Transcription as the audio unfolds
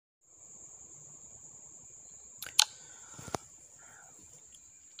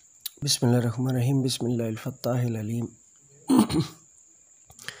Bismillahirrahmanirrahim. Bismillahirrahmanirrahim.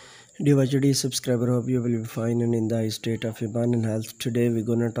 Dear watcher, subscriber, hope you will be fine and in the state of Iman and health. Today we're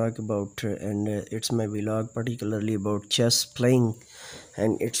gonna talk about it's my vlog particularly about chess playing,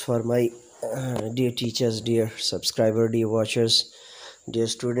 and it's for my dear teachers, dear subscriber, dear watchers, dear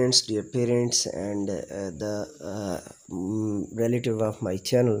students, dear parents, and the relative of my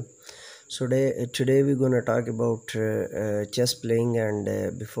channel. So today we're gonna talk about chess playing,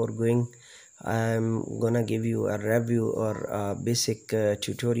 and before going, I'm gonna give you a review or a basic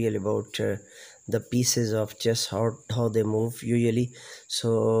tutorial about the pieces of chess, how they move usually.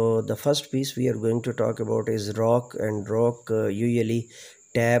 So the first piece we are going to talk about is rock, and rock usually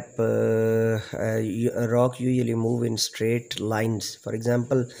tap rock usually move in straight lines. For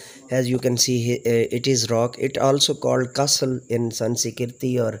example, as you can see, it is rock. It also called castle in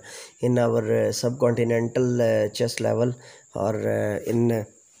Sanskriti or in our subcontinental chess level, or in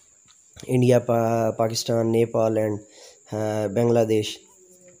India, Pakistan, Nepal, and Bangladesh.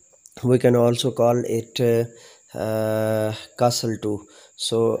 We can also call it castle too.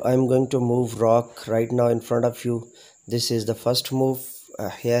 So I'm going to move rock right now in front of you. This is the first move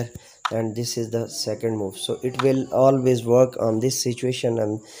here, and this is the second move. So it will always work on this situation.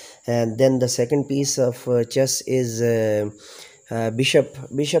 And then the second piece of chess is bishop.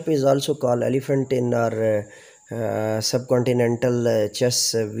 Bishop is also called elephant in our subcontinental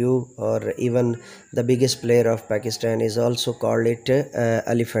chess view, or even the biggest player of Pakistan is also called it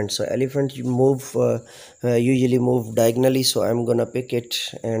elephant. So elephant usually move diagonally, so I'm gonna pick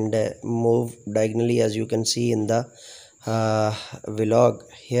it and move diagonally, as you can see in the vlog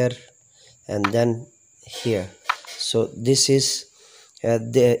here and then here. So this is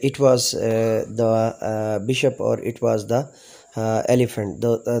it was the bishop, or it was the elephant.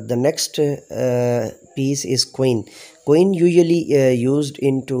 The next piece is queen. Queen usually used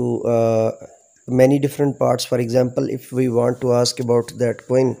into many different parts. For example, if we want to ask about that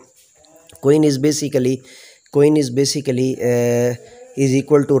queen is basically is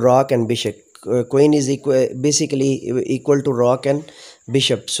equal to rock and bishop. Queen is basically equal to rock and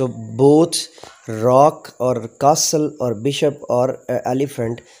bishop. So both rock or castle or bishop or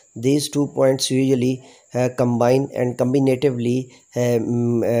elephant, these 2 points usually combine and combinatively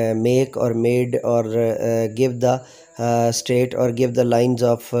make or made or give the state or give the lines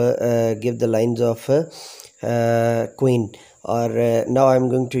of queen. Or now I'm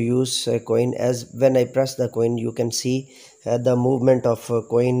going to use coin. As when I press the coin, you can see the movement of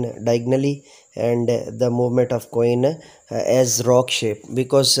coin diagonally, and the movement of coin as rock shape,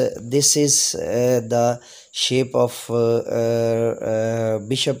 because this is the shape of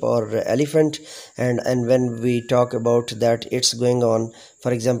bishop or elephant. And when we talk about that, it's going on.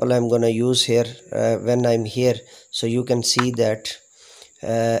 For example, I'm gonna use here when I'm here, so you can see that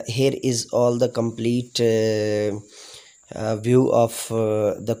here is all the complete view of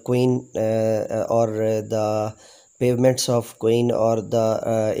the queen, or the pavements of queen, or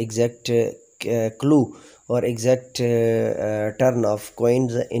the exact clue or exact turn of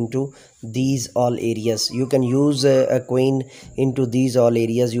coins into these all areas. You can use a coin into these all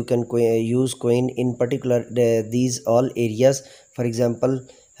areas. You can use coin in particular these all areas. For example,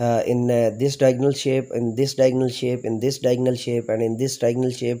 in this diagonal shape, in this diagonal shape, in this diagonal shape, and in this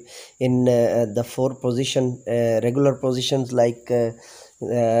diagonal shape, in the four position regular positions, like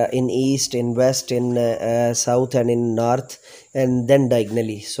in east, in west, in south, and in north, and then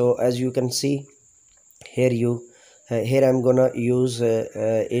diagonally. So as you can see here, here I'm gonna use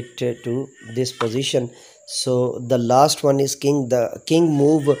it to this position. So the last one is king. The king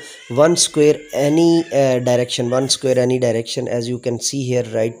move one square any direction, as you can see here,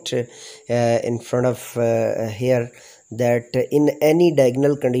 right in front of here, that in any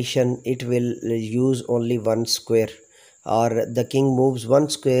diagonal condition it will use only one square, or the king moves one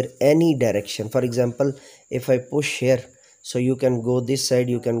square any direction. For example, if I push here, so you can go this side,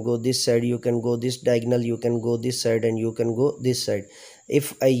 you can go this side, you can go this diagonal, you can go this side, and you can go this side.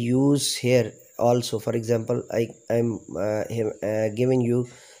 If I use here also, for example, I'm giving you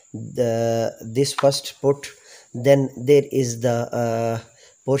this first put, then there is the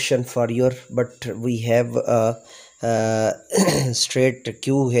portion for your, but we have a straight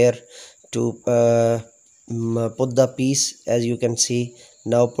queue here to put the piece, as you can see.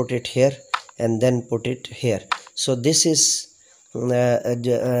 Now put it here and then put it here. So this is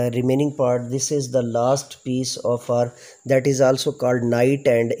remaining part. This is the last piece of our, that is also called knight,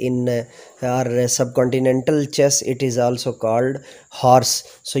 and in our subcontinental chess it is also called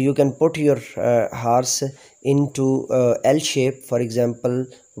horse. So you can put your horse into L shape, for example,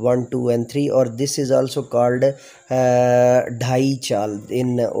 1 2 and 3, or this is also called dhai chal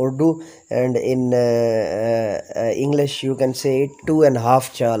in Urdu, and in English you can say it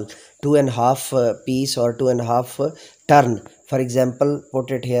 2.5 chal, 2.5 piece, or 2.5 turn. For example,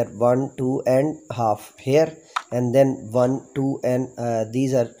 put it here 1 2 and half here, and then 1 2 and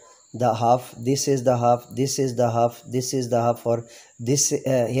these are the half, this is the half, this is the half, this is the half, or this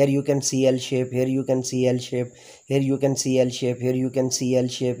here you can see L shape, here you can see L shape, here you can see L shape, here you can see L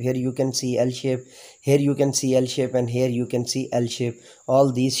shape, here you can see L shape, here you can see L shape, and here you can see L shape.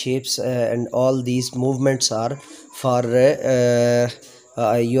 All these shapes and all these movements are for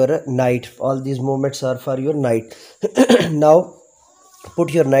your knight. All these movements are for your knight. Now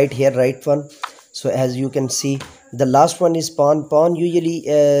put your knight here, right one. So as you can see, the last one is pawn. Pawn usually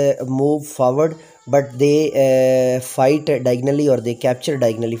move forward, but they fight diagonally, or they capture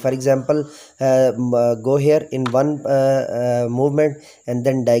diagonally. For example, go here in one movement, and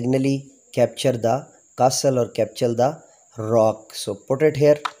then diagonally capture the castle or capture the rock. So put it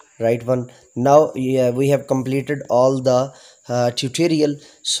here, right one. Now we have completed all the tutorial.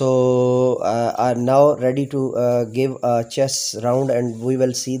 So I'm now ready to give a chess round, and we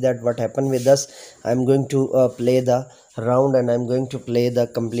will see that what happened with us. I'm going to play the round, and I'm going to play the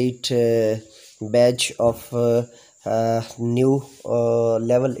complete batch of new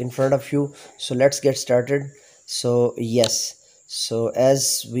level in front of you. So let's get started. So yes, so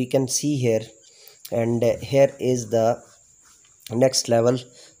as we can see here, and here is the next level.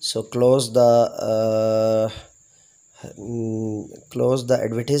 So close the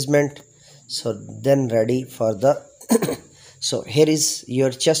advertisement. So then ready for the so here is your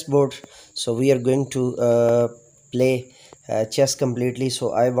chessboard. So we are going to play chess completely.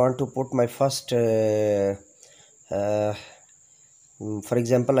 So I want to put my first for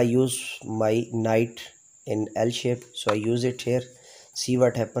example, I use my knight in L shape, so I use it here. See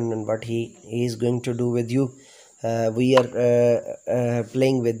what happened and what he is going to do with you. We are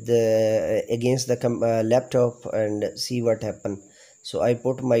playing with against the laptop, and see what happened. So I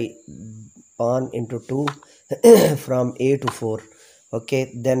put my pawn into 2 from A to 4.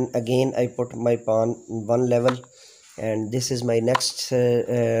 Okay, then again I put my pawn one level, and this is my next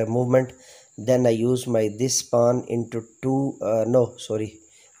movement. Then I use my this pawn into 2 no sorry,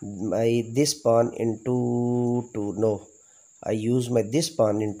 my this pawn into 2, no, I use my this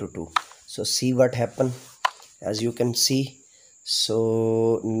pawn into 2. So see what happened, as you can see.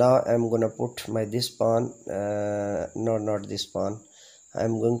 So now I'm gonna put my this pawn no, not this pawn,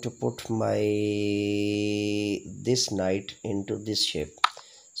 I'm going to put my this knight into this shape.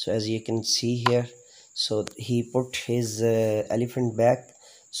 So as you can see here, so he put his elephant back.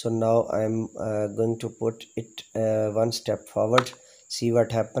 So now I'm going to put it one step forward. See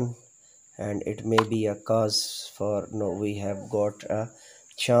what happened, and it may be a cause for no, we have got a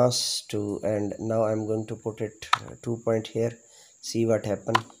chance to, and now I'm going to put it 2 point here. See what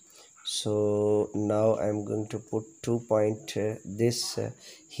happened. So now I'm going to put 2 point this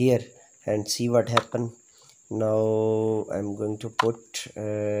here, and see what happened. Now I'm going to put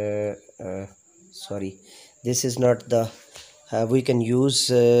sorry, this is not the we can use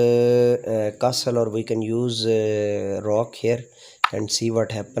castle, or we can use rock here, and see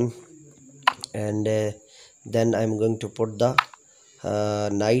what happened. And then I'm going to put the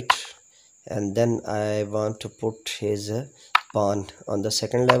knight, and then I want to put his pawn on the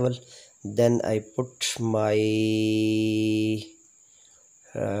second level. Then I put my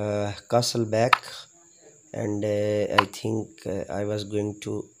castle back, and I think I was going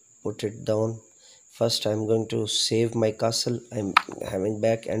to put it down. First I'm going to save my castle, I'm having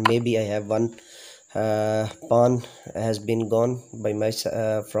back, and maybe I have one pawn has been gone by my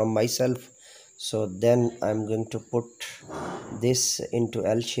from myself. So then I'm going to put this into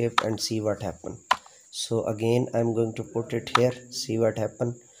L shape, and see what happened. So again I'm going to put it here, see what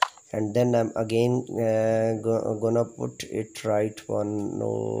happened. And then I'm again gonna put it right one,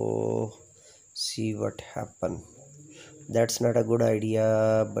 no, see what happened. That's not a good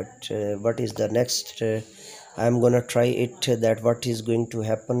idea, but what is the next I'm gonna try it, that what is going to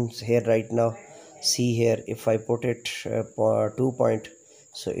happen here right now. See here, if I put it 2 point,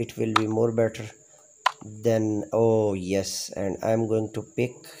 so it will be more better. Then oh yes, and I'm going to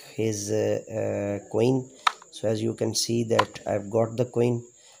pick his queen. So as you can see that I've got the queen,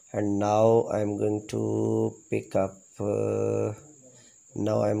 and now I'm going to pick up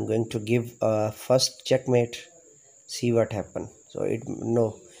now I'm going to give a first checkmate. See what happened. So it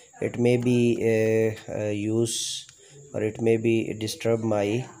no, it may be use, or it may be disturb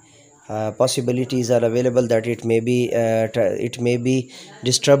my possibilities are available that it may be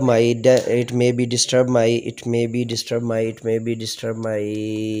disturb my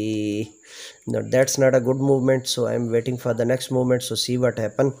no, that's not a good movement, so I'm waiting for the next movement. So see what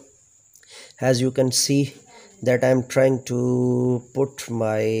happen. As you can see that I'm trying to put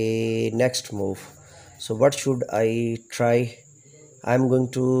my next move. So what should I try? I'm going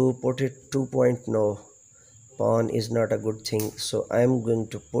to put it 2 point. No, pawn is not a good thing, so I'm going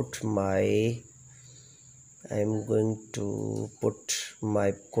to put my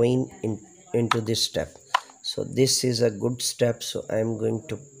queen into this step. So this is a good step, so I'm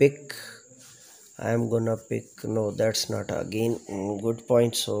gonna pick. No, that's not again good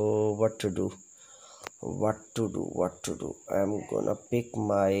point. So what to do? I'm gonna pick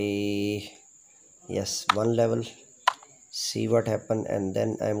my, yes, one level, see what happen, and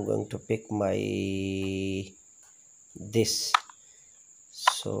then I'm going to pick my this.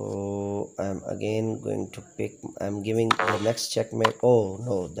 So I'm again going to pick, I'm giving the next checkmate. Oh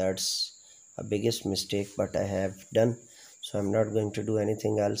no, that's a biggest mistake but I have done. So I'm not going to do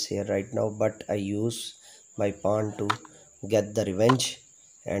anything else here right now, but I use my pawn to get the revenge,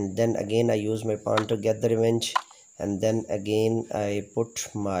 and then again I use my pawn to get the revenge, and then again I put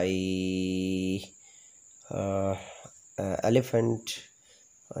my elephant.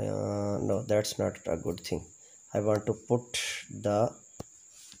 No, that's not a good thing. I want to put the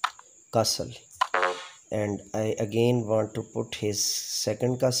castle, and I again want to put his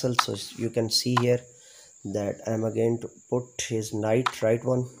second castle. So you can see here that I'm again to put his knight, right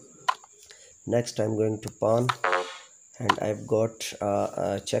one. Next I'm going to pawn, and I've got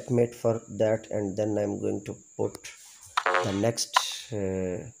a checkmate for that, and then I'm going to put the next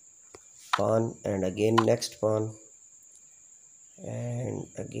pawn, and again next pawn, and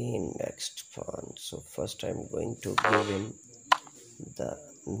again next pawn. So first I'm going to give him the,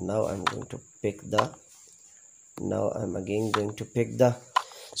 now I'm going to pick the, now I'm again going to pick the.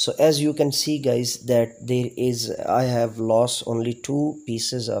 So as you can see guys that there is, I have lost only 2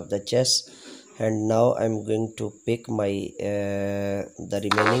 pieces of the chess, and now I'm going to pick my the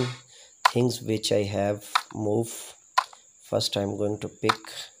remaining things which I have moved. First I'm going to pick,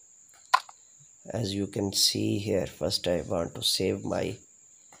 as you can see here, first I want to save my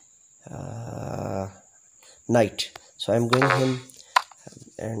knight. So I'm going him,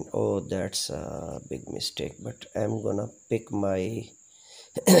 and oh, that's a big mistake, but I'm gonna pick my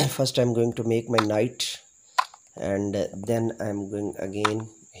first I'm going to make my knight, and then I'm going again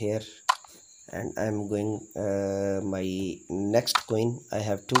here, and I'm going my next coin. I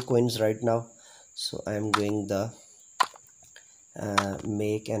have 2 coins right now, so I'm going the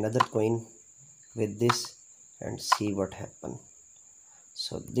make another coin with this and see what happen.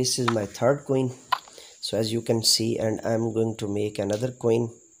 So this is my third coin. So as you can see, and I'm going to make another coin.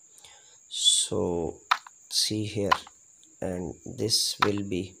 So see here, and this will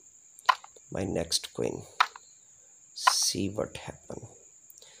be my next coin. See what happen.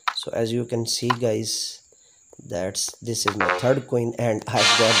 So as you can see guys, this is my third coin, and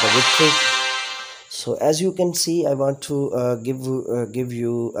I've got the victory. So as you can see, I want to give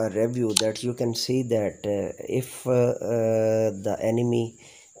you a review that you can see that if the enemy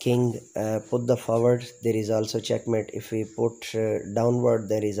king put the forward, there is also checkmate. If we put downward,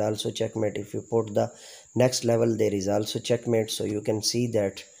 there is also checkmate. If you put the next level, there is also checkmate. So you can see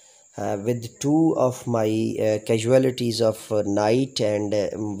that with 2 of my casualties of knight and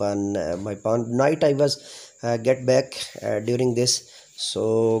one my pawn, knight I was get back during this.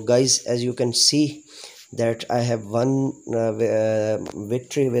 So guys, as you can see that I have won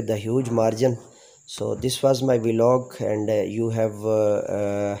victory with a huge margin. So this was my vlog, and you have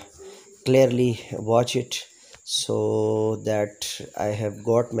clearly watch it, so that I have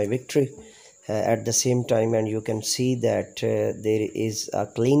got my victory at the same time. And you can see that there is a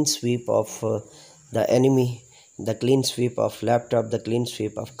clean sweep of the enemy, the clean sweep of laptop, the clean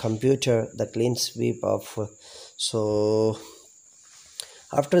sweep of computer, the clean sweep of so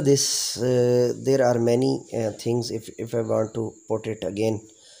after this there are many things if I want to put it again,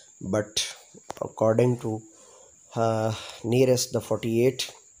 but according to nearest the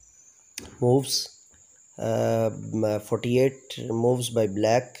 48 moves, 48 moves by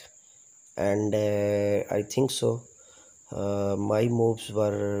black, and I think so my moves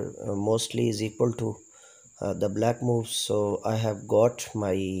were mostly is equal to the black moves. So I have got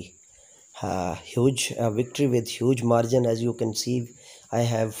my huge victory with huge margin. As you can see, I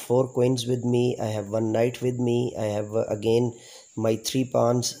have 4 coins with me, I have 1 knight with me, I have again my 3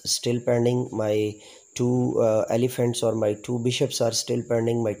 pawns still pending, my 2 elephants or my 2 bishops are still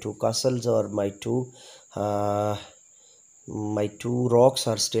pending, my 2 castles or my 2 my 2 rocks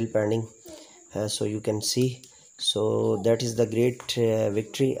are still pending, so you can see. So that is the great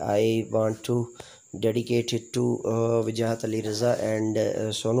victory. I want to dedicate it to Vijahat Ali Raza and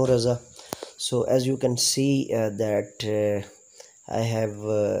Sonu Raza. So as you can see that I have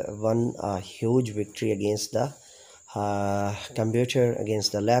won a huge victory against the computer,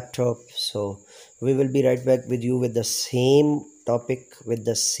 against the laptop. So we will be right back with you with the same topic, with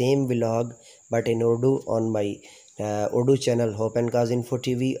the same vlog, but in Urdu on my Urdu channel Hope and Cause Info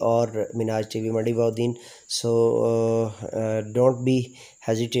TV or Minaj TV Madi Baudin. So don't be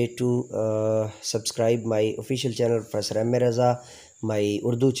hesitate to subscribe my official channel Prof MA Raza, my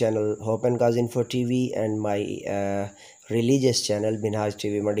Urdu channel Hope and Cause Info TV, and my religious channel Minaj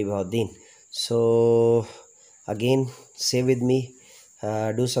TV Madi Baudin. So again, say with me,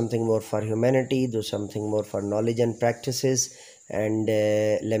 do something more for humanity, do something more for knowledge and practices, and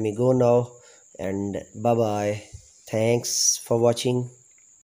let me go now, and bye bye. Thanks for watching.